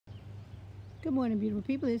Good morning, beautiful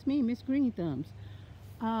people. It's me, Miss Green Thumbs.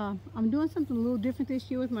 I'm doing something a little different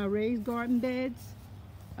this year with my raised garden beds.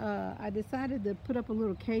 I decided to put up a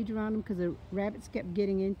little cage around them because the rabbits kept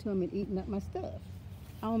getting into them and eating up my stuff.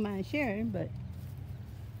 I don't mind sharing, but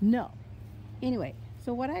no. Anyway,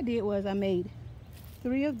 so what I did was I made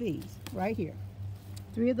three of these right here.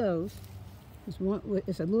 Three of those. It's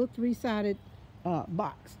a little three-sided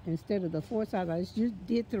box instead of the four-sided. I just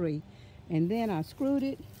did three, and then I screwed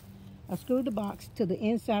it. I screwed the box to the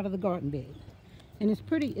inside of the garden bed, and it's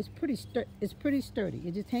pretty sturdy.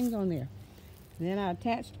 It just hangs on there. And then I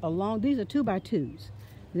attached a long. These are 2x2s.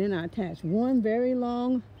 Then I attached one very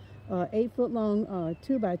long, 8-foot long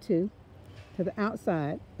 2x2 to the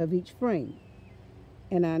outside of each frame,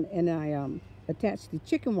 and I attached the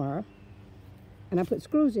chicken wire, and I put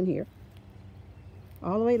screws in here.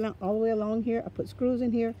 All the way along here, I put screws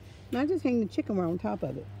in here, and I just hang the chicken wire on top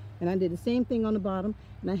of it. And I did the same thing on the bottom,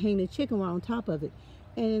 and I hang the chicken wire on top of it.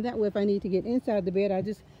 And that way, if I need to get inside the bed,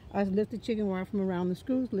 I lift the chicken wire from around the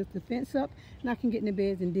screws, lift the fence up, and I can get in the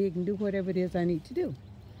beds and dig and do whatever it is I need to do.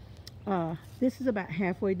 This is about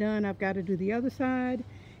halfway done. I've got to do the other side,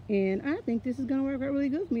 and I think this is going to work out really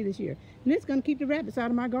good for me this year. And it's going to keep the rabbits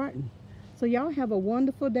out of my garden. So y'all have a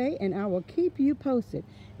wonderful day, and I will keep you posted.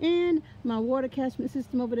 And my water catchment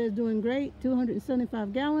system over there is doing great,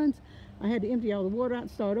 275 gallons. I had to empty all the water out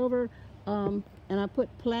and start over. And I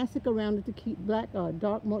put plastic around it to keep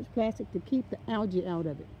dark mulch plastic to keep the algae out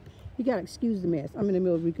of it. You gotta excuse the mess. I'm in the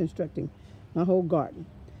middle of reconstructing my whole garden.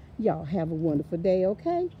 Y'all have a wonderful day,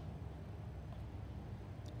 okay?